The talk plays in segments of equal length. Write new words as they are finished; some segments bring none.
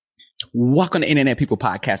Welcome to Internet People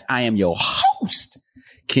Podcast. I am your host,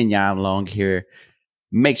 Kenyon Long here.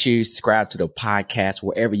 Make sure you subscribe to the podcast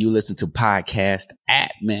wherever you listen to podcasts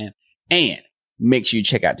at, man. And make sure you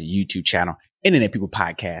check out the YouTube channel, Internet People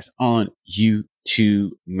Podcast on YouTube,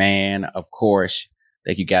 man. Of course,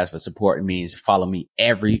 thank you guys for supporting me. Follow me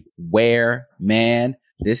everywhere, man.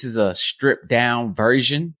 This is a stripped down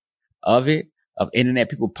version of Internet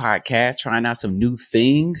People Podcast, trying out some new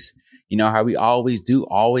things. You know how we always do,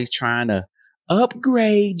 always trying to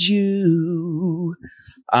upgrade you.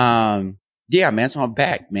 Yeah, man. So I'm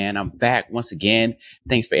back, man. I'm back once again.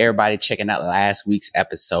 Thanks for everybody checking out last week's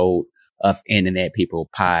episode of Internet People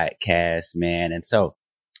Podcast, man. And so,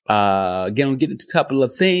 again, we'll get into a couple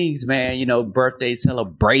of things, man. You know, birthday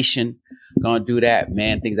celebration. Gonna do that,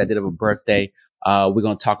 man. Things I did of a birthday. We're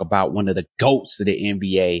gonna talk about one of the GOATs of the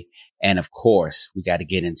NBA. And of course, we got to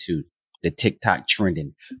get into the TikTok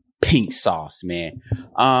trending pink sauce, man.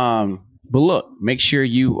 But look, make sure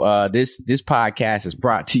you, this podcast is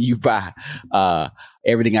brought to you by,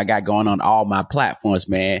 everything I got going on all my platforms,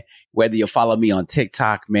 man. Whether you follow me on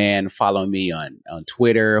TikTok, man, follow me on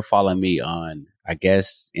Twitter, follow me on, I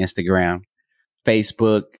guess, Instagram,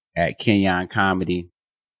 Facebook at Kenyon Comedy,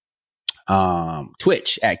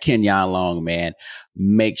 Twitch at Kenyon Long, man.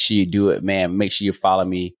 Make sure you do it, man. Make sure you follow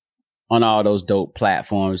me on all those dope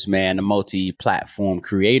platforms, man. A multi-platform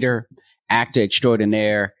creator, actor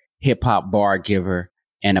extraordinaire, hip-hop bar giver,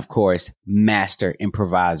 and of course, master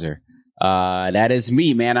improviser. That is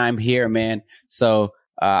me, man. I'm here, man. So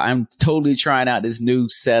I'm totally trying out this new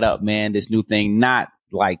setup, man. This new thing, not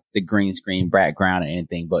like the green screen background or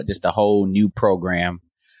anything, but just a whole new program.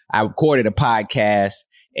 I recorded a podcast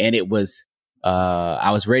and it was,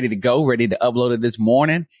 I was ready to go, ready to upload it this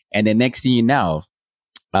morning. And the next thing you know,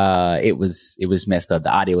 it was messed up.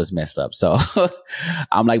 The audio was messed up. So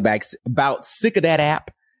I'm like about sick of that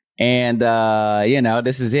app. And, you know,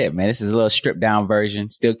 this is it, man. This is a little stripped down version.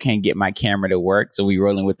 Still can't get my camera to work. So we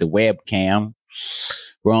rolling with the webcam.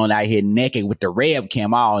 Rolling out here naked with the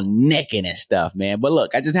webcam, all naked and stuff, man. But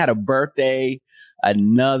look, I just had a birthday.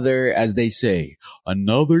 Another, as they say,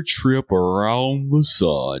 another trip around the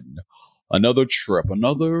sun. Another trip,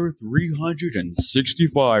 another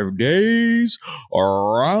 365 days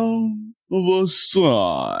around the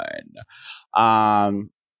sun.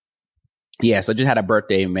 Yeah, so just had a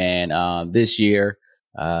birthday, man. This year,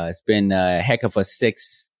 it's been a heck of a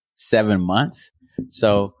 6-7 months.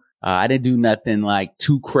 So, I didn't do nothing like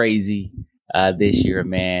too crazy, this year,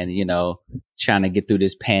 man, you know, trying to get through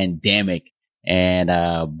this pandemic and,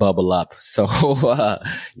 bubble up. So,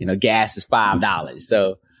 you know, gas is $5.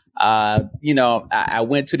 So, you know, I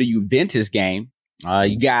went to the Juventus game.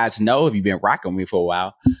 You guys know, if you've been rocking with me for a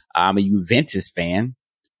while, I'm a Juventus fan.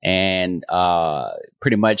 And,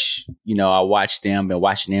 pretty much, you know, I been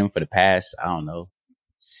watching them for the past, I don't know,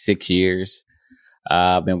 6 years.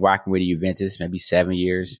 I've been rocking with the Juventus, maybe 7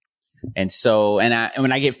 years. And so, and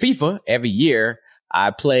when I get FIFA every year, I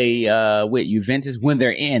play, with Juventus when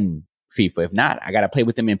they're in FIFA. If not, I got to play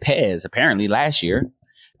with them in PES. Apparently last year,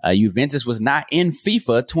 Juventus was not in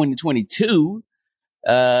FIFA 2022.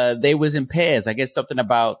 They was in PES. I guess something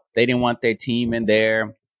about they didn't want their team in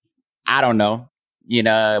there. I don't know, you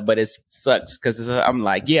know, but it sucks because I'm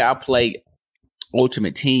like, yeah, I'll play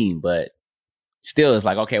Ultimate Team, but still it's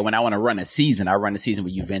like, okay, when I want to run a season, I run a season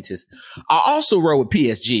with Juventus. I also roll with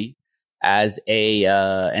PSG as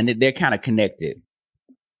and they're kind of connected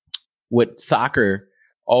with soccer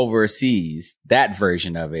overseas, that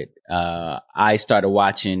version of it. I started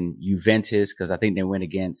watching Juventus because I think they went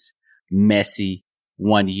against Messi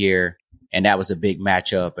one year, and that was a big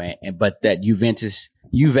matchup. But that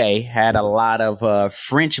Juve had a lot of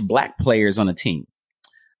French black players on the team.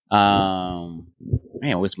 Man,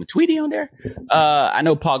 was Matuidi on there? I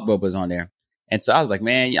know Pogba was on there. And so I was like,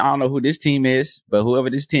 man, I don't know who this team is, but whoever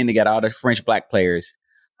this team, they got all the French black players,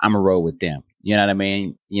 I'm going to roll with them. You know what I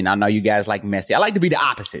mean? You know, I know you guys like Messi. I like to be the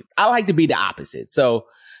opposite. So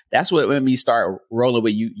that's what made me start rolling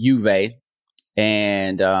with Juve.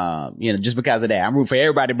 And, you know, just because of that, I'm rooting for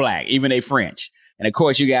everybody black, even they French. And of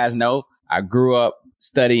course, you guys know I grew up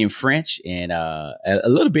studying French and, a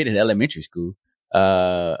little bit in elementary school.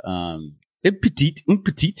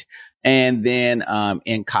 Petite. And then,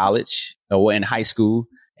 in college or in high school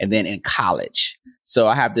and then in college. So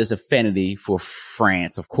I have this affinity for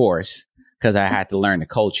France, of course, because I had to learn the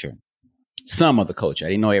culture, some of the culture. I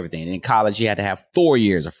didn't know everything. And in college, you had to have 4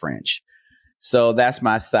 years of French. So that's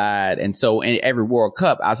my side. And so in every World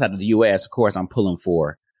Cup outside of the U.S., of course, I'm pulling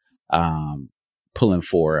for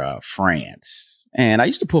France. And I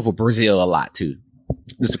used to pull for Brazil a lot, too,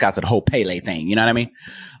 just because of the whole Pele thing. You know what I mean?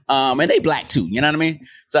 And they black too, you know what I mean?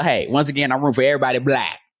 So, hey, once again, I root for everybody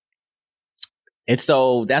black. And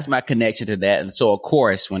so that's my connection to that. And so, of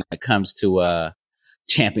course, when it comes to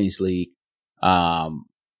Champions League, I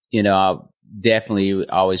definitely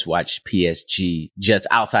always watch PSG just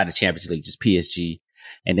outside of Champions League, just PSG.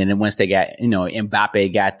 And then once they got,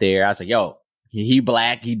 Mbappe got there, I was like, yo, he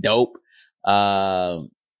black, he dope, and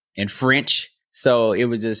French. So it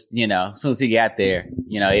was just, as soon as he got there,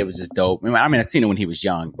 it was just dope. I mean, I seen it when he was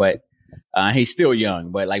young, but he's still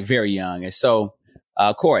young, but like very young. And so,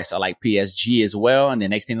 of course, I like PSG as well. And the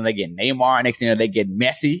next thing they get Neymar, next thing they get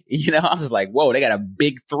Messi. I was just like, whoa, they got a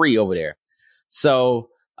big three over there. So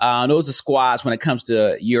those are squads when it comes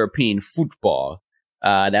to European football.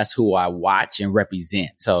 That's who I watch and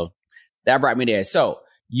represent. So that brought me there. So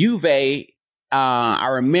Juve, I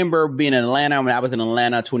remember being in Atlanta when I was in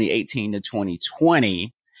Atlanta 2018 to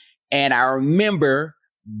 2020. And I remember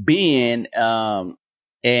being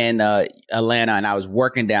in Atlanta, and I was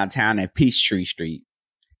working downtown at Peachtree Street.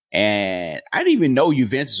 And I didn't even know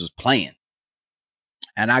Juventus was playing.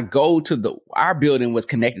 And I go to our building was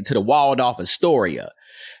connected to the Waldorf Astoria.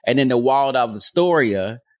 And in the Waldorf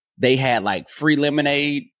Astoria, they had like free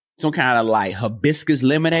lemonade, some kind of like hibiscus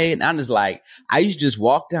lemonade. And I'm just like, I used to just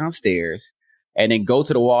walk downstairs and then go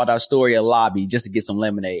to the Waldorf Astoria lobby just to get some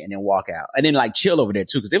lemonade and then walk out. And then like chill over there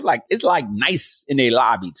too. Cause it's like nice in their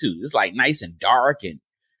lobby too. It's like nice and dark. And,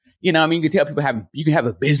 you can tell people you can have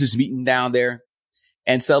a business meeting down there.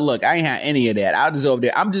 And so look, I ain't had any of that. I was just over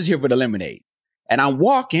there. I'm just here for the lemonade. And I'm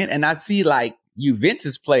walking and I see like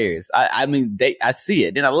Juventus players. I see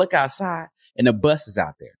it. Then I look outside and the bus is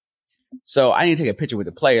out there. So I didn't take a picture with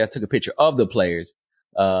the player. I took a picture of the players,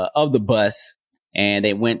 of the bus, and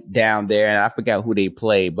they went down there and I forgot who they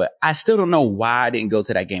played, but I still don't know why I didn't go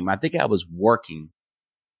to that game. I think I was working,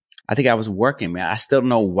 man. I still don't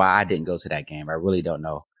know why I didn't go to that game. I really don't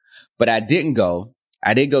know, but I didn't go.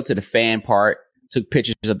 I did go to the fan part, took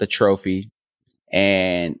pictures of the trophy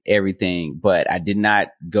and everything, but I did not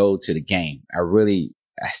go to the game.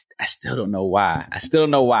 I still don't know why. I still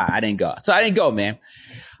don't know why I didn't go. So I didn't go, man.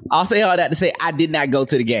 I'll say all that to say I did not go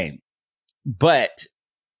to the game. But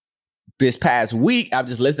this past week, I'm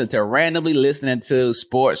just randomly listening to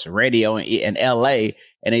sports radio in LA,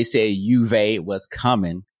 and they said Juve was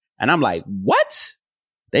coming. And I'm like, what?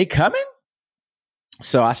 They coming?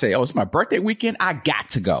 So I say, oh, it's my birthday weekend. I got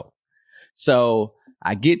to go. So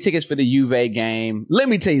I get tickets for the Juve game. Let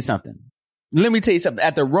me tell you something.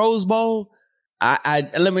 At the Rose Bowl,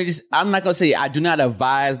 I'm not going to say I do not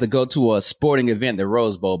advise to go to a sporting event, the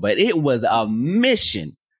Rose Bowl, but it was a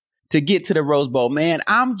mission to get to the Rose Bowl. Man,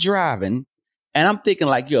 I'm driving and I'm thinking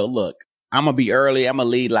like, yo, look, I'm going to be early. I'm going to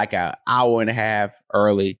leave like an hour and a half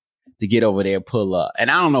early to get over there and pull up. And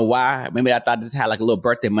I don't know why. Maybe I thought this had like a little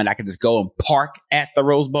birthday money. I could just go and park at the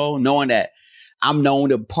Rose Bowl, knowing that I'm known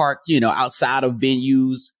to park, outside of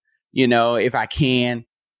venues, if I can,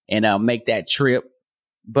 and make that trip.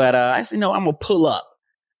 But I said, I'm going to pull up.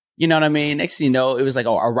 You know what I mean? Next thing you know, it was like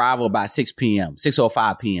arrival by 6 p.m.,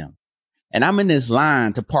 6:05 p.m. And I'm in this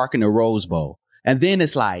line to park in the Rose Bowl. And then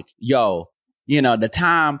it's like, yo, the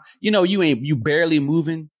time, you barely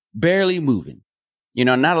moving.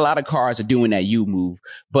 Not a lot of cars are doing that U move,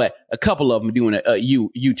 but a couple of them are doing a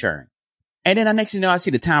U-turn. And then the next thing you know, I see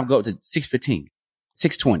the time go up to 6:15,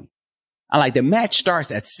 6:20. I'm like, the match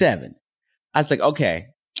starts at 7. I was like, okay,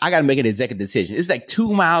 I got to make an executive decision. It's like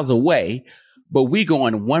 2 miles away, but we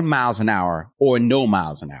going 1 mile an hour or no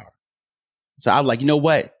miles an hour. So I was like, you know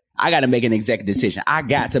what? I got to make an executive decision. I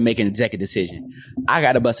got to make an executive decision. I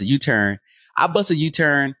got to bust a U-turn. I bust a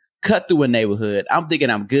U-turn, cut through a neighborhood. I'm thinking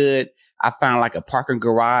I'm good. I found like a parking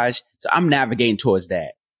garage. So I'm navigating towards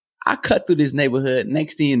that. I cut through this neighborhood.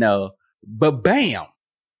 Next thing you know, but bam,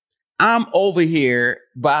 I'm over here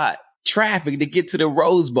by traffic to get to the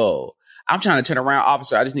Rose Bowl. I'm trying to turn around,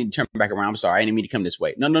 officer. I just need to turn back around. I'm sorry. I didn't mean to come this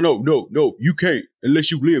way. No. You can't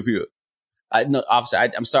unless you live here. No, officer,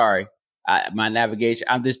 I'm sorry. My navigation,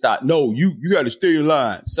 I just thought, no, you got to stay in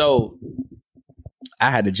line. So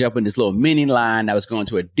I had to jump in this little mini line that was going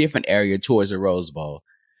to a different area towards the Rose Bowl,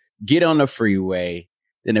 get on the freeway.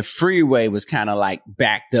 Then the freeway was kind of like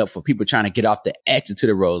backed up for people trying to get off the exit to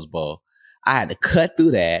the Rose Bowl. I had to cut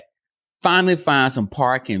through that, finally find some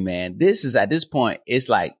parking, man. At this point, it's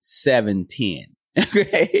like 7:10.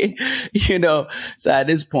 Okay. So at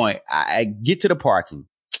this point, I get to the parking.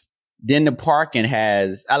 Then the parking I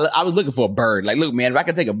was looking for a bird. Like, look, man, if I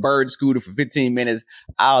could take a bird scooter for 15 minutes,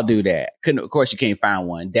 I'll do that. Of course, you can't find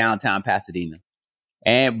one downtown Pasadena.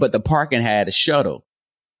 But the parking had a shuttle.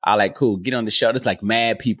 I like, cool, get on the shuttle. It's like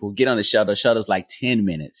mad people. Get on the shuttle. Shuttle's like 10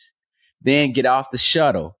 minutes. Then get off the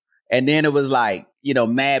shuttle. And then it was like,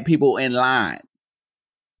 mad people in line.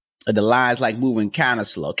 The line's like moving kind of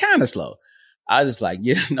slow. I was just like,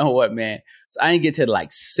 you know what, man? So I didn't get to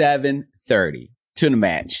like 7:30 to the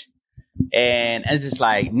match. And it's just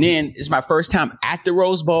like, then it's my first time at the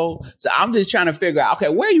Rose Bowl. So I'm just trying to figure out, okay,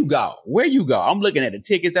 where you go? I'm looking at the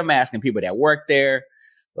tickets. I'm asking people that work there.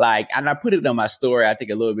 Like, and I put it on my story, I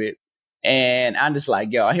think a little bit. And I'm just like,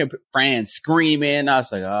 yo, I hear fans screaming. I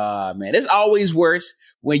was like, oh man, it's always worse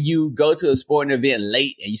when you go to a sporting event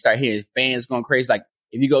late and you start hearing fans going crazy. Like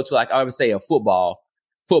if you go to like, I would say a football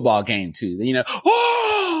game too, then,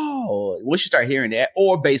 once you start hearing that,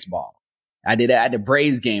 or baseball. I did that at the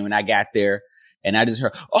Braves game when I got there and I just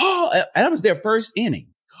heard, and that was their first inning.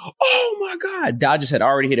 Oh my God. Dodgers had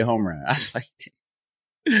already hit a home run. I was like,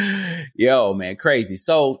 yo, man, crazy.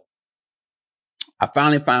 So I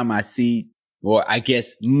finally found my seat, or I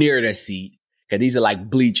guess near the seat, because these are like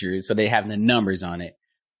bleachers. So they have the numbers on it.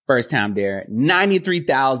 First time there,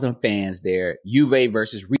 93,000 fans there, Juve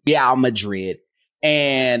versus Real Madrid.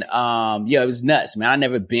 And, it was nuts, man. I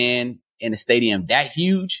never been in a stadium that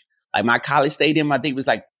huge. Like my college stadium, I think it was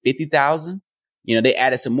like 50,000. They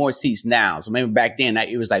added some more seats now. So maybe back then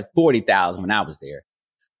it was like 40,000 when I was there.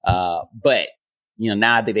 But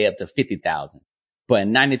now I think they're up to 50,000. But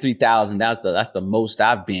 93,000, that's the most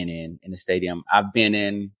I've been in the stadium. I've been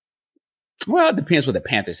in, well, it depends what the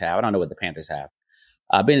Panthers have. I don't know what the Panthers have.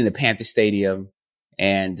 I've been in the Panther Stadium,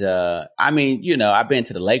 and I've been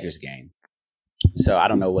to the Lakers game. So I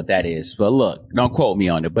don't know what that is. But look, don't quote me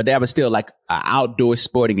on it. But that was still like an outdoor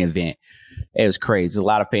sporting event. It was crazy. A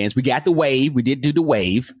lot of fans. We got the wave. We did do the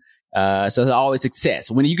wave. So it's always success.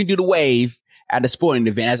 When you can do the wave at a sporting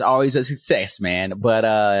event, that's always a success, man.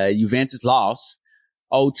 But Juventus lost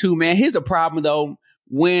 0-2, man. Here's the problem, though.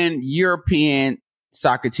 When European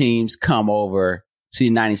soccer teams come over to the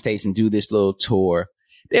United States and do this little tour,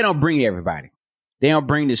 they don't bring everybody. They don't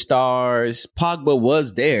bring the stars. Pogba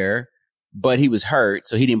was there, but he was hurt,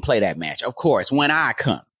 so he didn't play that match. Of course, when I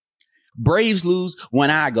come, Braves lose when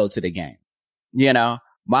I go to the game.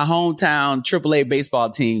 My hometown AAA baseball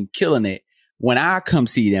team killing it. When I come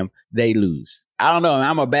see them, they lose. I don't know.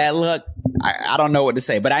 I'm a bad luck. I don't know what to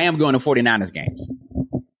say, but I am going to 49ers games.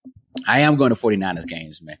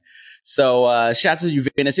 Man. So shout out to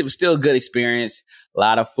Juventus. It was still a good experience. A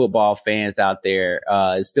lot of football fans out there.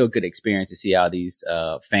 It's still a good experience to see all these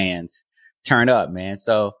fans turn up, man.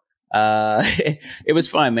 So it was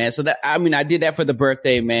fun, man. So I did that for the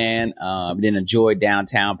birthday, man. Then enjoyed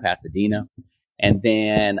downtown Pasadena. And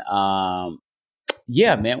then,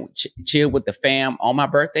 man, chilled with the fam on my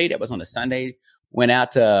birthday. That was on a Sunday. Went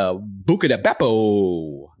out to Buca di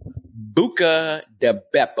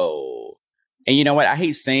Beppo. And you know what? I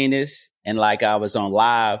hate saying this. And like I was on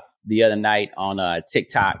live the other night on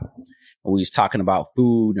TikTok, and we was talking about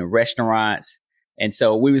food and restaurants. And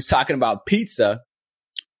so we was talking about pizza.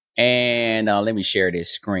 And let me share this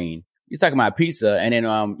screen. We was talking about pizza. And then,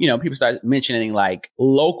 people start mentioning like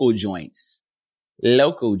local joints.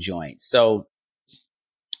 So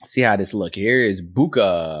see how this look. Here is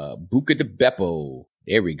Buca di Beppo.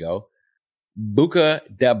 There we go. Buca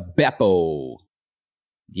di Beppo.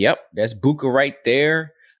 Yep, that's Buca right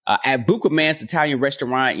there. At Buca, man, it's an Italian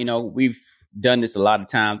restaurant. We've done this a lot of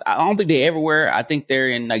times. I don't think they're everywhere. I think they're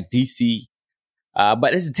in like DC.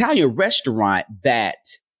 But it's an Italian restaurant that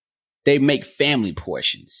they make family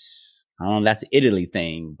portions. I don't know, that's the Italy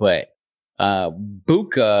thing, but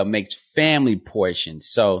Buca makes family portions.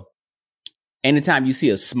 So anytime you see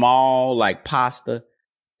a small like pasta,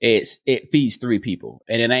 it feeds 3 people,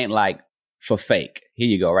 and it ain't like for fake. Here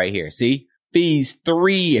you go, right here. See, feeds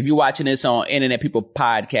 3. If you're watching this on Internet People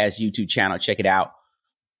Podcast YouTube channel, check it out.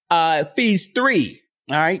 Feeds 3.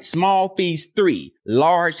 All right, small feeds 3,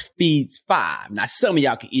 large feeds 5. Now some of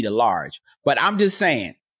y'all can eat a large, but I'm just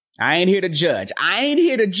saying, I ain't here to judge,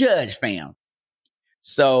 fam.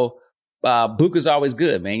 So Buca's always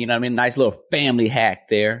good, man. You know what I mean? Nice little family hack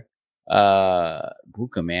there.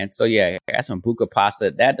 Buca, man. So yeah, I got some Buca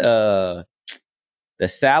pasta. That the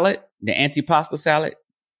salad, the antipasta salad,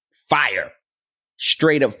 fire.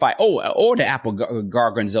 Straight up fire. Oh, or the apple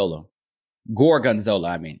gorgonzola.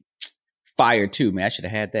 I mean. Fire too, man. I should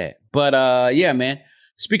have had that. But yeah, man.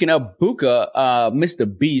 Speaking of Buca, Mr.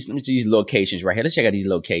 Beast, let me see these locations right here. Let's check out these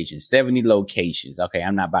locations. 70 locations. Okay,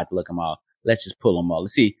 I'm not about to look them all. Let's just pull them all.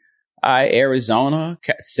 Let's see. All right, Arizona,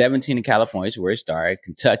 17 in California is where it started.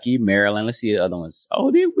 Kentucky, Maryland. Let's see the other ones.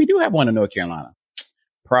 Oh, we do have one in North Carolina.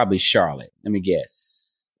 Probably Charlotte. Let me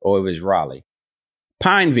guess. Or it was Raleigh.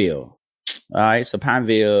 Pineville. All right, so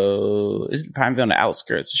Pineville, is Pineville on the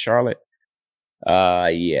outskirts of Charlotte?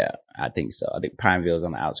 Yeah, I think so. I think Pineville is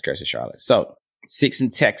on the outskirts of Charlotte. So 6 in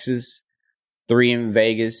Texas, 3 in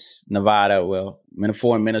Vegas, Nevada,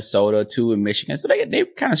 4 in Minnesota, 2 in Michigan. So they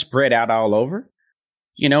kind of spread out all over.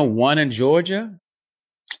 1 in Georgia.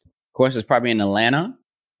 Of course, it's probably in Atlanta.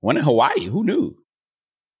 1 in Hawaii. Who knew?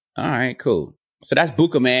 All right, cool. So that's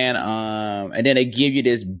Buka, man. And then they give you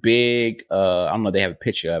this big, I don't know if they have a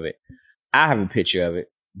picture of it. I have a picture of it,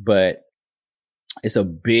 but it's a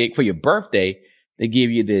big, for your birthday, they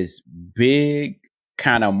give you this big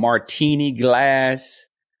kind of martini glass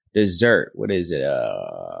dessert. What is it?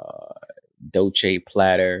 Dolce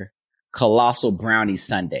platter, colossal brownie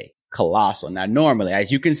sundae. Colossal. Now, normally,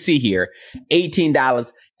 as you can see here,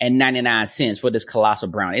 $18.99 for this colossal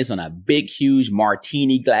brownie. It's on a big, huge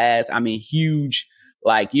martini glass. I mean, huge,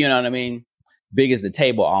 like, you know what I mean? Big as the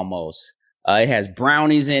table almost. It has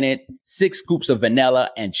brownies in it, 6 scoops of vanilla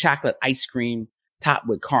and chocolate ice cream topped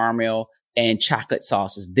with caramel and chocolate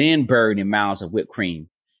sauces, then buried in mounds of whipped cream.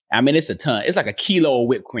 I mean, it's a ton. It's like a kilo of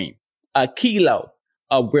whipped cream. A kilo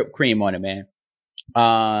of whipped cream on it, man.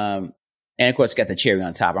 And of course, it's got the cherry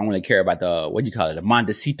on top. I don't really care about the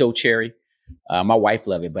Montecito cherry. My wife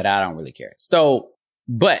loves it, but I don't really care. So,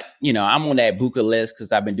 but, I'm on that Buka list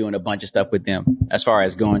because I've been doing a bunch of stuff with them as far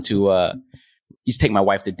as going to, used to take my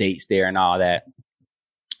wife to dates there and all that.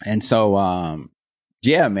 And so,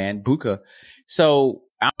 yeah, man, Buka. So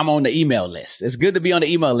I'm on the email list. It's good to be on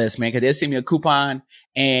the email list, man, because they send me a coupon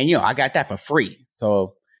and, I got that for free.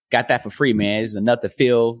 So got that for free, man. It's enough to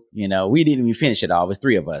fill, we didn't even finish it all. It was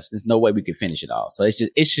 3 of us. There's no way we could finish it all. So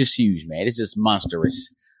it's just huge, man. It's just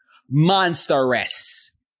monstrous.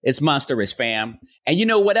 It's monstrous, fam. And you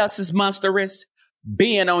know what else is monstrous?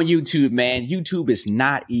 Being on YouTube, man. YouTube is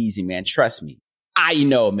not easy, man. Trust me. I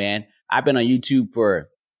know, man. I've been on YouTube for,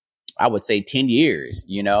 I would say 10 years,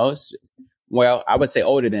 Well, I would say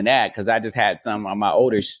older than that because I just had some on my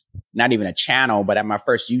older, not even a channel, but at my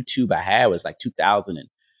first YouTube I had was like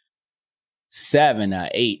 2007,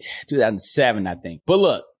 2007, I think. But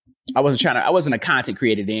look, I wasn't a content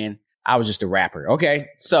creator then. I was just a rapper. Okay.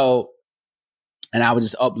 So, and I was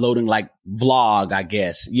just uploading like vlog, I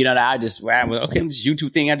guess. Okay, this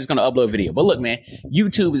YouTube thing. I'm just going to upload a video. But look, man,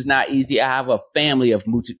 YouTube is not easy. I have a family of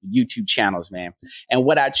YouTube channels, man. And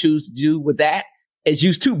what I choose to do with that is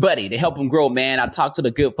use TubeBuddy to help them grow, man. I talked to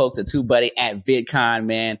the good folks at TubeBuddy at VidCon,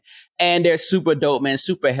 man. And they're super dope, man,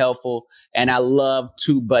 super helpful. And I love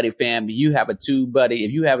TubeBuddy, fam. You have a TubeBuddy.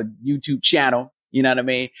 If you have a YouTube channel, you know what I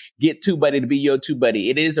mean? Get TubeBuddy to be your TubeBuddy.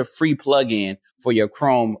 It is a free plugin for your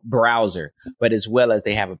Chrome browser, but as well as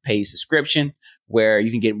they have a paid subscription where you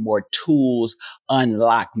can get more tools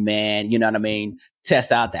unlocked, man. You know what I mean?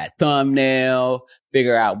 Test out that thumbnail,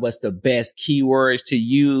 figure out what's the best keywords to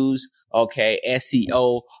use. Okay.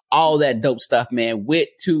 SEO, all that dope stuff, man. With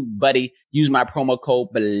TubeBuddy, use my promo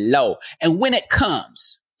code below. And when it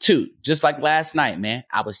comes to, just like last night, man,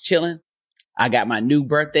 I was chilling. I got my new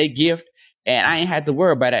birthday gift and I ain't had to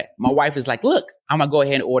worry about it. My wife is like, look, I'm going to go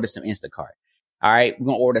ahead and order some Instacart. All right, we're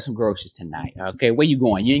going to order some groceries tonight. Okay, where you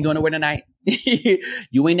going? You ain't going nowhere tonight?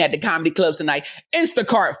 You ain't at the comedy clubs tonight.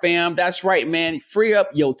 Instacart, fam. That's right, man. Free up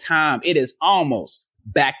your time. It is almost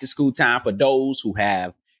back to school time for those who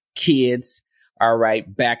have kids. All right,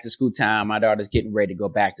 back to school time. My daughter's getting ready to go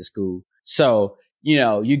back to school. So,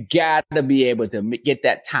 you got to be able to get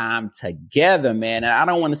that time together, man. And I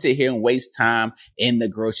don't want to sit here and waste time in the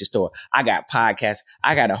grocery store. I got podcasts.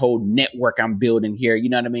 I got a whole network I'm building here. You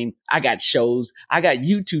know what I mean? I got shows. I got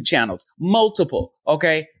YouTube channels, multiple.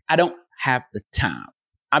 Okay. I don't have the time.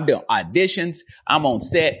 I'm doing auditions. I'm on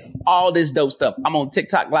set, all this dope stuff. I'm on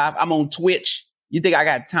TikTok Live. I'm on Twitch. You think I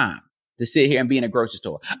got time to sit here and be in a grocery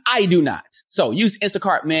store? I do not. So use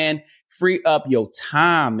Instacart, man. Free up your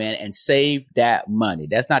time, man, and save that money.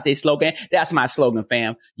 That's not their slogan. That's my slogan,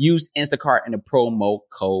 fam. Use Instacart and the promo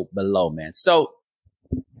code below, man. So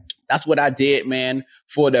that's what I did, man,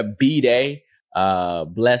 for the B-Day.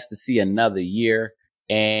 Blessed to see another year.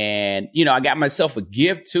 And, I got myself a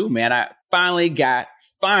gift too, man. I finally got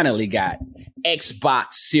Xbox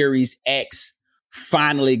Series X.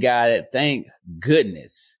 Finally got it. Thank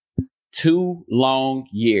goodness. 2 long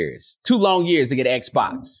years to get an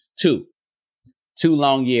Xbox. Two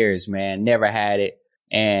long years, man. Never had it.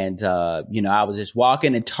 And, I was just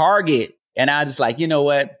walking in Target and I was just like, you know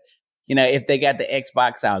what? If they got the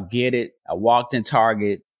Xbox, I'll get it. I walked in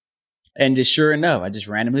Target and just sure enough, I just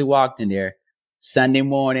randomly walked in there Sunday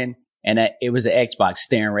morning and it was an Xbox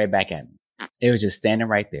staring right back at me. It was just standing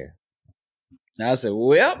right there. And I said,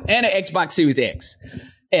 well, and an Xbox Series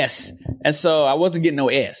S. And so I wasn't getting no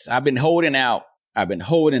S. I've been holding out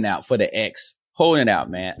for the X. Holding out,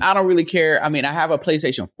 man. I don't really care. I mean, I have a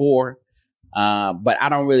PlayStation 4, but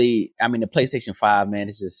the PlayStation 5, man,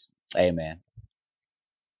 it's just, hey, man.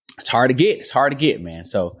 It's hard to get. It's hard to get, man.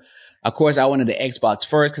 So, of course, I wanted the Xbox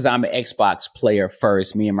first because I'm an Xbox player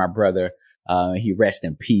first. Me and my brother, he rest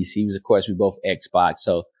in peace. He was, of course, we both Xbox.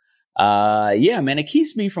 So, yeah, man, it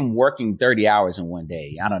keeps me from working 30 hours in one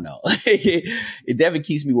day. I don't know. It definitely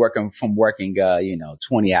keeps me from working,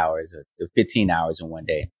 20 hours or 15 hours in one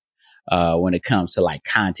day. When it comes to like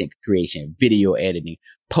content creation, video editing,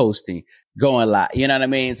 posting, going live, you know what I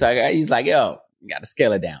mean? So he's like, yo, you got to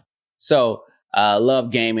scale it down. So,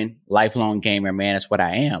 love gaming, lifelong gamer, man. That's what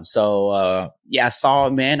I am. So, yeah, I saw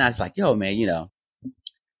it, man. I was like, yo, man,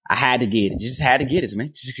 I had to get it. Just had to get it,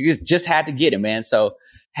 man. Just had to get it, man. So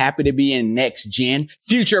happy to be in next gen,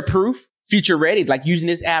 future proof, future ready, like using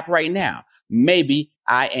this app right now. Maybe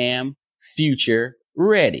I am future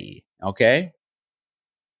ready. Okay.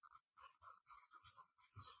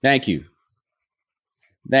 Thank you.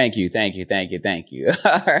 Thank you.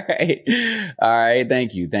 All right. All right.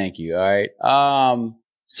 Thank you. All right.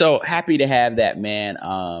 So happy to have that, man.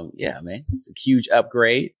 Yeah, man, it's a huge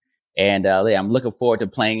upgrade. And, yeah, I'm looking forward to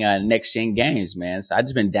playing, next gen games, man. So I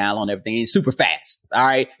just been downloading everything super fast. All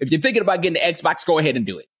right. If you're thinking about getting the Xbox, go ahead and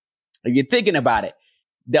do it. If you're thinking about it,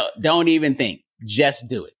 don't even think. Just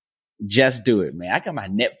do it. Just do it, man. I got my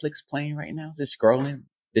Netflix playing right now. It's just scrolling,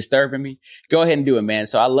 disturbing me. Go ahead and do it, man.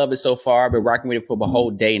 So I love it so far. I've been rocking with it for the whole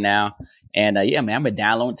day now. And, yeah, man, I've been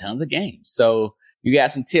downloading tons of games. So you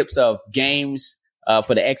got some tips of games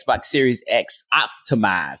for the Xbox Series X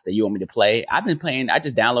optimized that you want me to play. I've been playing. I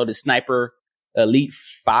just downloaded Sniper Elite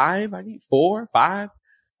 5, I think 4, 5.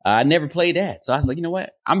 I never played that. So I was like, you know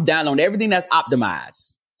what? I'm downloading everything that's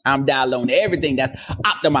optimized. I'm downloading everything that's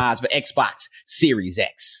optimized for Xbox Series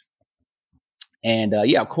X. And,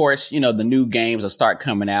 yeah, of course, the new games will start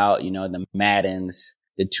coming out, the Maddens,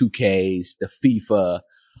 the 2Ks, the FIFA,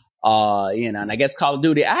 and I guess Call of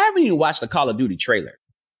Duty. I haven't even watched the Call of Duty trailer.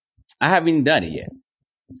 I haven't even done it yet.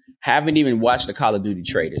 Haven't even watched the Call of Duty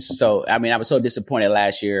trailers. So, I mean, I was so disappointed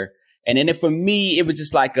last year. And then for me, it was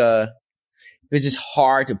just like it was just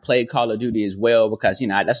hard to play Call of Duty as well because,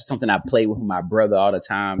 that's something I play with my brother all the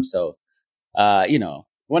time. So,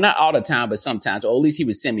 well, not all the time, but sometimes, or at least he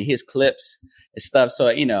would send me his clips and stuff. So,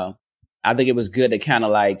 I think it was good to kind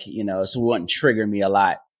of like, so it wouldn't trigger me a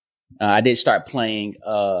lot. I did start playing,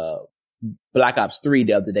 Black Ops 3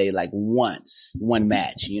 the other day, like one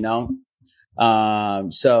match,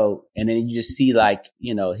 so, and then you just see like,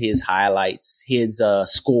 his highlights, his,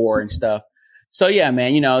 score and stuff. So yeah,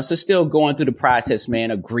 man, so still going through the process,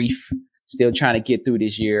 man, of grief, still trying to get through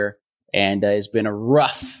this year. And, it's been a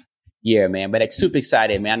rough year, man, but super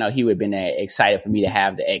excited, man. I know he would have been excited for me to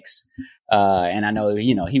have the X. And I know,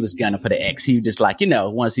 he was gunning for the X. He was just like,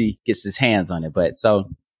 once he gets his hands on it, but so,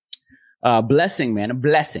 blessing, man, a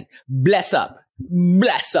blessing. Bless up.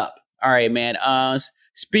 All right, man.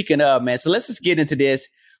 Speaking of, man, so let's just get into this.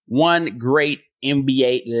 One great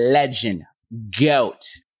NBA legend, GOAT,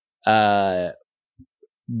 GOAT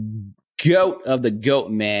of the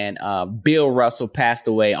GOAT, man. Bill Russell passed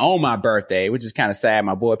away on my birthday, which is kind of sad.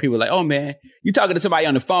 My boy, people are like, oh man, you talking to somebody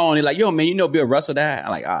on the phone. They're like, yo, man, Bill Russell died?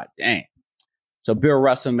 I'm like, oh, dang. So Bill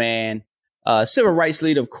Russell, man, civil rights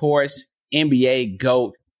leader, of course, NBA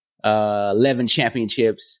GOAT. 11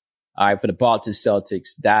 championships. All right, for the Boston Celtics,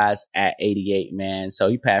 dies at 88, man. So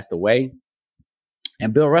he passed away.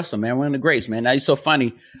 And Bill Russell, man, one of the greats, man. Now it's so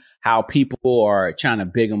funny how people are trying to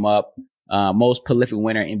big him up. Most prolific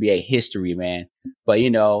winner in NBA history, man. But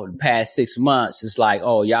the past 6 months, it's like,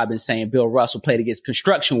 oh, y'all been saying Bill Russell played against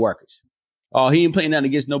construction workers. Oh, he ain't playing nothing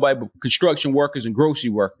against nobody but construction workers and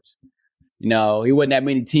grocery workers. He wasn't that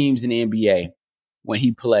many teams in the NBA when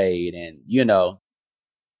he played, and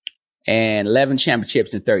and 11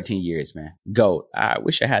 championships in 13 years, man. GOAT. I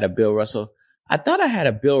wish I had a Bill Russell. I thought I had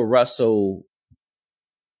a Bill Russell.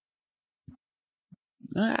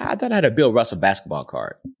 I thought I had a Bill Russell basketball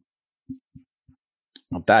card.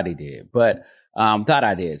 I thought he did, but thought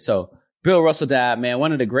I did. So Bill Russell died, man.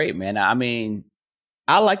 One of the great, man. I mean,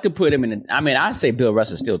 I like to put him in. I say Bill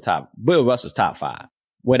Russell's still top. Bill Russell's top 5,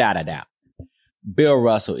 without a doubt. Bill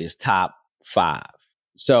Russell is top 5.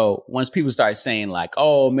 So once people start saying like,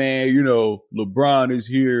 oh man, LeBron is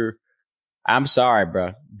here. I'm sorry,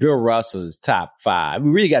 bro. Bill Russell is top 5.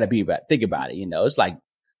 We really got to think about it. It's like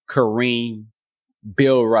Kareem,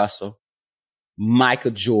 Bill Russell,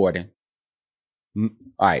 Michael Jordan. All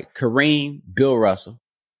right. Kareem, Bill Russell,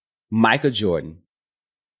 Michael Jordan,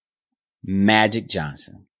 Magic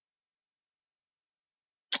Johnson.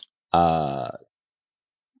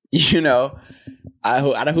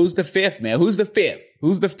 Who's the fifth, man? Who's the fifth?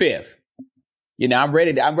 I'm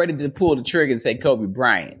ready to pull the trigger and say Kobe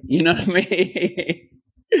Bryant. You know what I mean?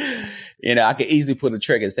 I could easily pull the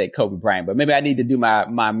trigger and say Kobe Bryant, but maybe I need to do my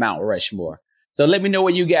Mount Rushmore. So let me know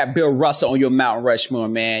where you got Bill Russell on your Mount Rushmore,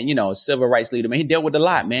 man. Civil rights leader, man. He dealt with a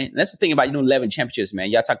lot, man. And that's the thing about, 11 championships, man.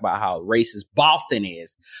 Y'all talk about how racist Boston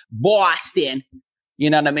is. Boston. You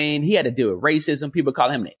know what I mean? He had to deal with racism. People call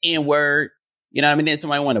him the N-word. You know what I mean? Then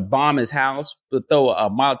somebody wanted to bomb his house, throw a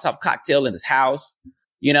Molotov cocktail in his house.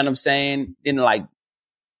 You know what I'm saying? Then, I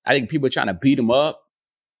think people are trying to beat him up.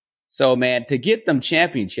 So, man, to get them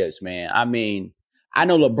championships, man, I mean, I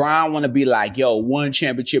know LeBron want to be like, yo, one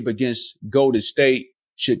championship against Golden State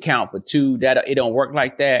should count for two. It don't work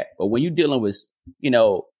like that. But when you're dealing with,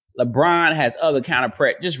 LeBron has other kind of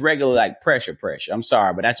pressure, just regular pressure. I'm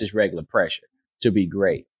sorry, but that's just regular pressure to be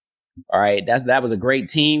great. All right. That was a great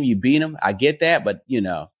team. You beat them. I get that. But,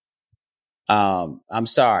 I'm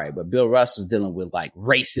sorry, but Bill Russell's dealing with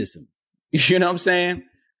racism. You know what I'm saying?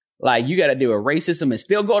 You got to deal with racism and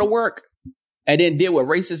still go to work and then deal with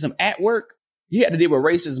racism at work. You had to deal with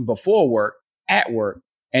racism before work, at work,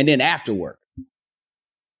 and then after work.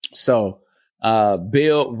 So,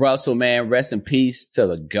 Bill Russell, man, rest in peace to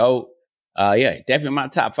the GOAT. Yeah, definitely my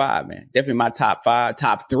top 5, man. Definitely my top 5,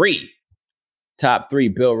 top 3. Top 3,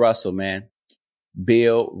 Bill Russell, man.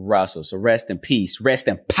 Bill Russell. So rest in peace, rest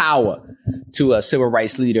in power to a civil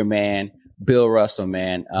rights leader, man. Bill Russell,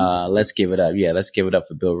 man. Let's give it up. Yeah, let's give it up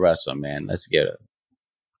for Bill Russell, man. Let's get it.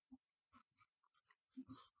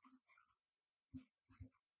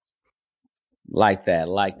 Like that.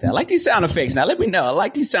 I like these sound effects. Now, let me know. I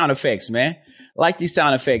like these sound effects, man.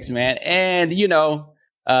 And, we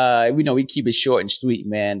know we keep it short and sweet,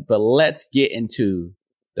 man. But let's get into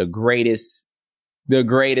the greatest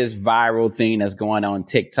viral thing that's going on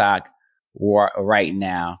TikTok right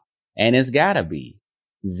now. And it's got to be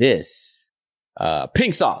this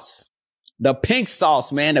pink sauce. The pink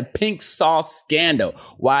sauce, man. The pink sauce scandal.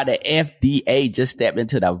 Why the FDA just stepped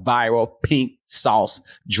into the viral pink sauce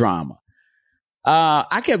drama.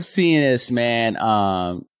 I kept seeing this, man.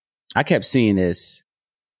 I kept seeing this.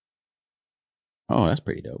 Oh, that's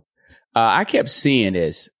pretty dope. I kept seeing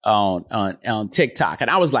this on TikTok, and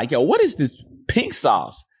I was like, yo, what is this pink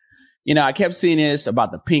sauce? I kept seeing this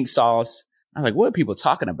about the pink sauce. I was like, what are people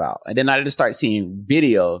talking about? And then I just started seeing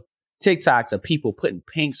TikToks of people putting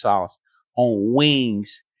pink sauce on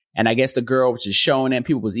wings. And I guess the girl was just showing them.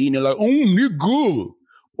 People was eating it like, they're good.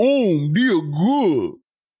 They're good.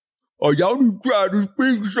 Oh, y'all need to try this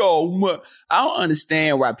pink sauce. I don't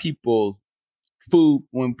understand why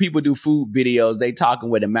when people do food videos, they talking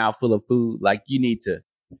with a mouthful of food. Like, you need to,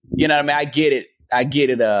 you know what I mean? I get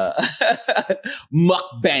it.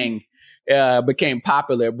 Mukbang became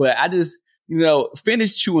popular, but I just,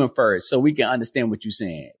 finish chewing first so we can understand what you're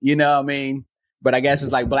saying. You know what I mean? But I guess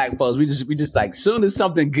it's like black folks. We just like, soon as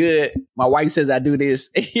something good, my wife says I do this.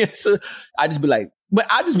 So I just be like,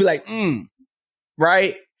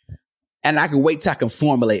 right? And I can wait till I can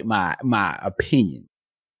formulate my opinion.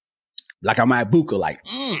 Like I might buka, like,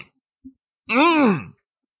 I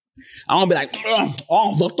don't be like,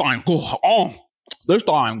 this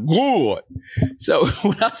time good. So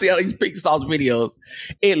when I see all these pink sauce videos,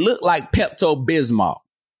 it looked like Pepto-Bismol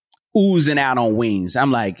oozing out on wings.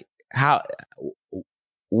 I'm like,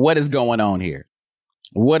 what is going on here?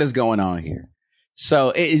 So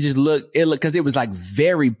it just looked, cause it was like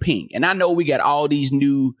very pink. And I know we got all these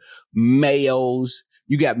new mayos.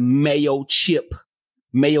 You got mayo chup,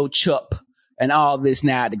 and all this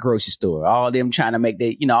now at the grocery store. All of them trying to make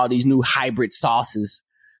all these new hybrid sauces,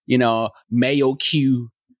 mayo Q.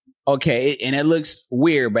 Okay. And it looks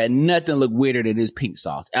weird, but nothing look weirder than this pink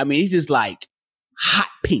sauce. I mean, it's just like hot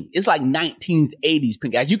pink. It's like 1980s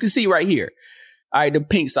pink. As you can see right here. All right. The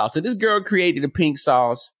pink sauce. So this girl created the pink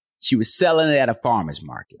sauce. She was selling it at a farmer's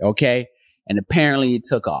market. Okay. And apparently it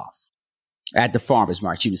took off at the farmer's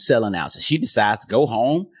market. She was selling out. So she decides to go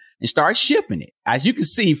home and start shipping it. As you can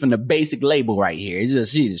see from the basic label right here.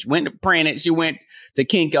 She just went to print it. She went to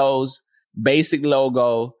Kinko's basic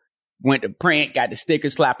logo, went to print, got the sticker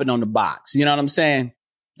slapping on the box. You know what I'm saying?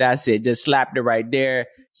 That's it. Just slapped it right there.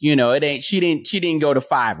 She didn't go to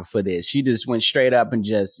Fiverr for this. She just went straight up and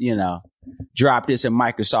just, dropped this in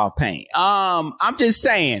Microsoft Paint. I'm just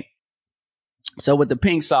saying. So with the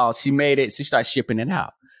pink sauce, she made it. She started shipping it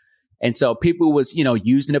out. And so people was,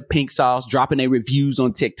 using the pink sauce, dropping their reviews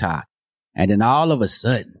on TikTok. And then all of a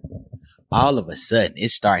sudden, it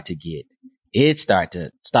started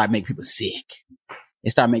to make people sick. It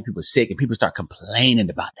started making people sick and people start complaining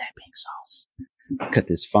about that pink sauce. Cut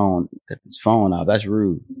this phone off. That's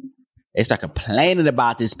rude. They start complaining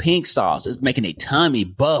about this pink sauce. It's making their tummy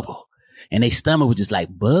bubble and their stomach was just like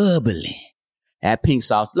bubbling. That pink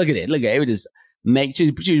sauce. Look at it. It was just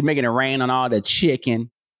she was making it rain on all the chicken.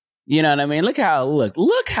 You know what I mean? Look how it looks.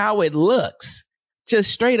 Look how it looks. Just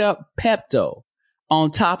straight up Pepto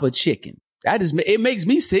on top of chicken. It makes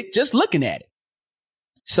me sick just looking at it.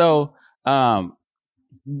 So,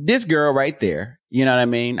 this girl right there, you know what I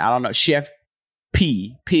mean? I don't know, Chef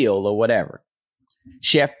Peel or whatever.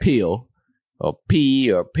 Chef Peel or P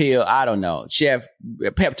or Peel, I don't know. Chef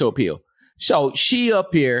Pepto Peel. So she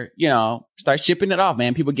up here, start shipping it off,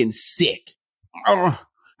 man. People getting sick. I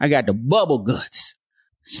got the bubble guts.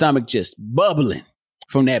 Stomach just bubbling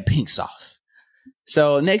from that pink sauce.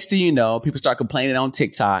 So next thing you know, people start complaining on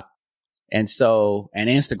TikTok and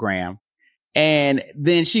Instagram. And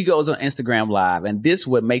then she goes on Instagram Live, and this is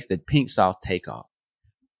what makes the pink sauce take off.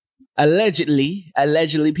 Allegedly,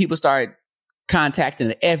 people start contacting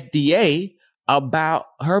the FDA about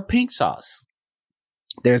her pink sauce.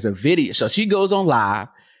 There's a video. So she goes on live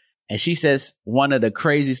and she says one of the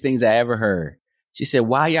craziest things I ever heard. She said,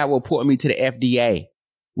 why y'all reporting me to the FDA?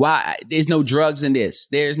 Why? There's no drugs in this.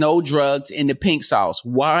 There's no drugs in the pink sauce.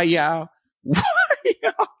 Why y'all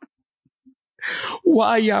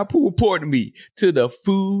reporting me to the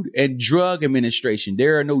Food and Drug Administration?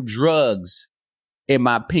 There are no drugs in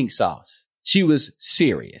my pink sauce. She was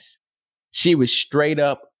serious. She was straight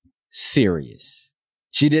up serious.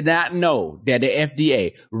 She did not know that the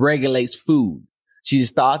FDA regulates food. She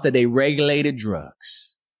just thought that they regulated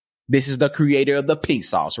drugs. This is the creator of the pink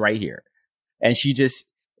sauce right here. And she just,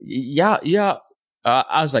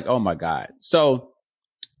 I was like, oh my God. So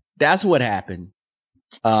that's what happened.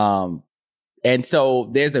 And so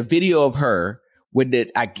there's a video of her with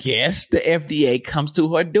I guess the FDA comes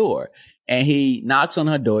to her door and he knocks on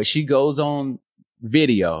her door. She goes on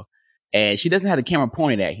video and she doesn't have the camera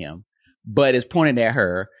pointed at him, but it's pointed at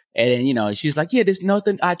her. And then, she's like, yeah, there's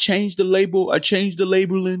nothing. I changed the label. I changed the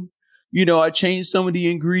labeling. I changed some of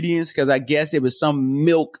the ingredients because I guess it was some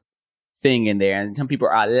milk thing in there. And some people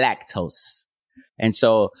are lactose. And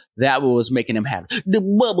so that was making them have the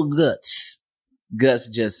bubble guts. Guts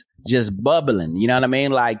just bubbling. You know what I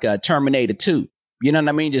mean? Like Terminator 2. You know what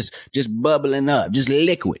I mean? Just bubbling up. Just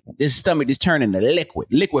liquid. This stomach is turning to liquid.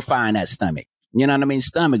 Liquefying that stomach. You know what I mean?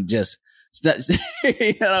 Stomach just,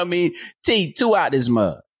 you know what I mean? Teeth two out this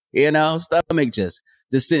mug. Stomach just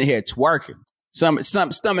sitting here twerking. Some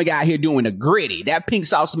stomach out here doing the gritty. That pink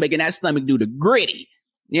sauce is making that stomach do the gritty.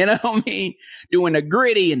 You know what I mean? Doing the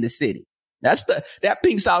gritty in the city. That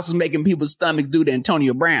pink sauce is making people's stomachs do the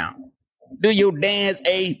Antonio Brown. Do your dance,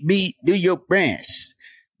 A, B, do your branch.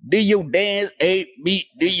 Do your dance, A, B,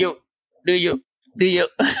 do your.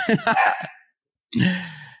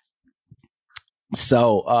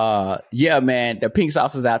 So, yeah, man, the pink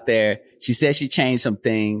sauce is out there. She said she changed some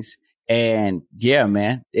things. And yeah,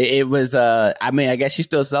 man, it was, I guess she's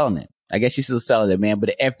still selling it. Man. But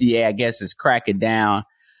the FDA, I guess, is cracking down.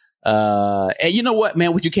 And you know what,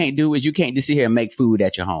 man, what you can't do is you can't just sit here and make food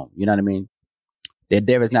at your home. You know what I mean? The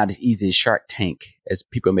endeavor is not as easy as Shark Tank as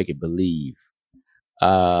people make it believe.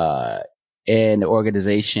 And the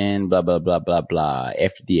organization, blah, blah, blah, blah, blah.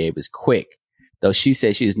 FDA was quick. Though she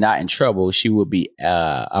said she is not in trouble, she will be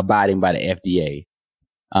abiding by the FDA.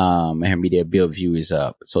 And her media build viewers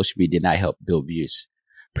up. Social media did not help build views.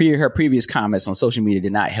 Her previous comments on social media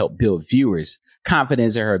did not help build viewers'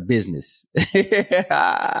 confidence in her business.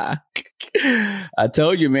 I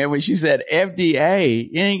told you, man, when she said FDA,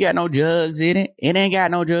 it ain't got no drugs in it. It ain't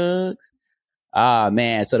got no drugs.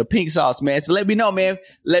 Man. So the pink sauce, man. So let me know, man.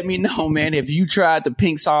 If you tried the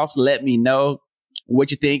pink sauce, let me know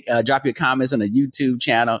what you think. Drop your comments on the YouTube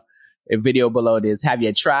channel. A video below this. Have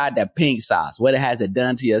you tried that pink sauce? What has it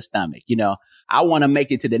done to your stomach? I want to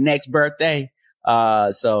make it to the next birthday.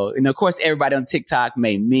 And of course, everybody on TikTok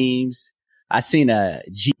made memes. I seen a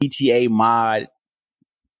GTA mod.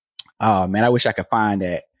 Oh man, I wish I could find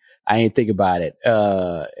that. I ain't think about it.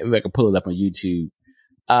 If I could pull it up on YouTube.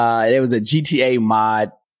 There was a GTA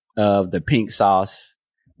mod of the pink sauce.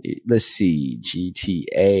 Let's see.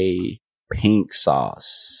 GTA pink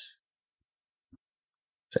sauce.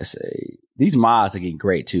 Let's say these mods are getting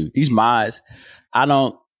great too. These mods, I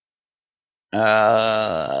don't,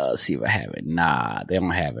 see if I have it. Nah, they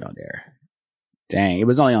don't have it on there. Dang, it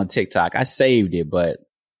was only on TikTok. I saved it, but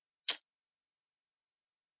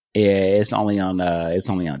yeah, it's only on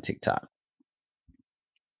TikTok.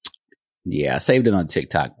 Yeah, I saved it on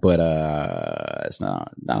TikTok, but it's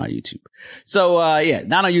not on YouTube. So yeah,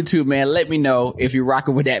 not on YouTube, man. Let me know if you're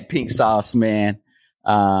rocking with that pink sauce, man.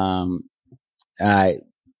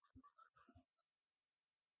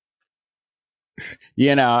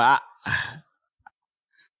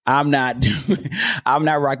 I'm not, I'm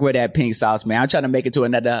not rocking with that pink sauce, man. I'm trying to make it to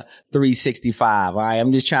another 365. All right.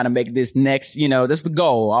 I'm just trying to make this next, that's the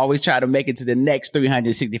goal. I always try to make it to the next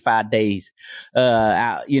 365 days,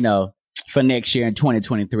 out, for next year in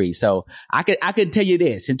 2023. So I could tell you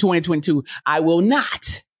this in 2022, I will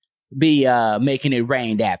not be, making it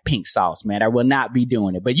rain that pink sauce, man. I will not be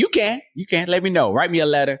doing it, but you can let me know. Write me a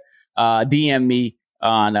letter, DM me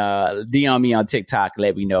on TikTok.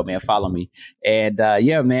 Let me know, man. Follow me. And,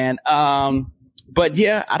 yeah, man. But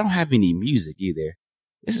yeah, I don't have any music either.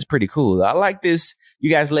 This is pretty cool. I like this. You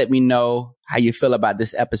guys let me know how you feel about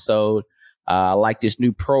this episode. I like this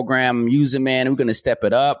new program I'm using, man. We're going to step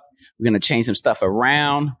it up. We're going to change some stuff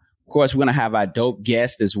around. Of course, we're going to have our dope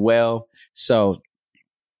guest as well. So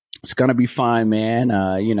it's going to be fun, man.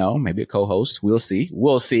 Maybe a co-host. We'll see.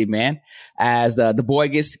 We'll see, man, as the boy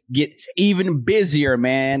gets even busier,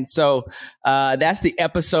 man. So, that's the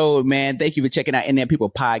episode, man. Thank you for checking out Internet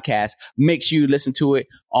People Podcast. Make sure you listen to it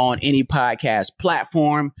on any podcast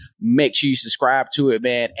platform. Make sure you subscribe to it,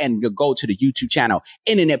 man, and go to the YouTube channel,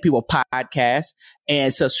 Internet People Podcast,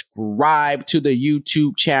 and subscribe to the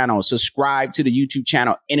YouTube channel. Subscribe to the YouTube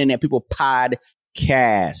channel, Internet People Podcast.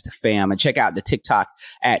 Fam, and check out the TikTok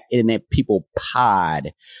at Internet People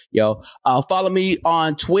Pod. Follow me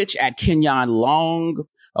on Twitch at Kenyon Long.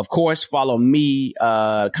 Of course, follow me,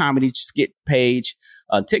 comedy skit page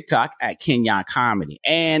on TikTok at Kenyon Comedy,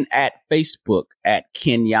 and at Facebook at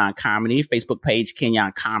Kenyon Comedy, Facebook page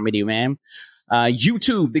Kenyon Comedy, man.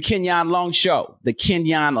 YouTube, The Kenyon Long Show, The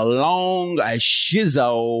Kenyon Long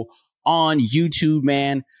Shizzo on YouTube,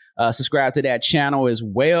 man. Subscribe to that channel, as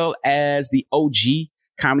well as the OG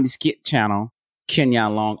comedy skit channel,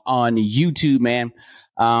 Kenyon Long, on YouTube, man.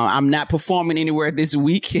 I'm not performing anywhere this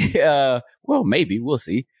week. Well, maybe we'll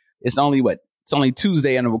see. It's only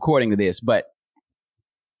Tuesday and I'm recording this, but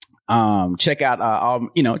check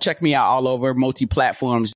out check me out all over multi platforms.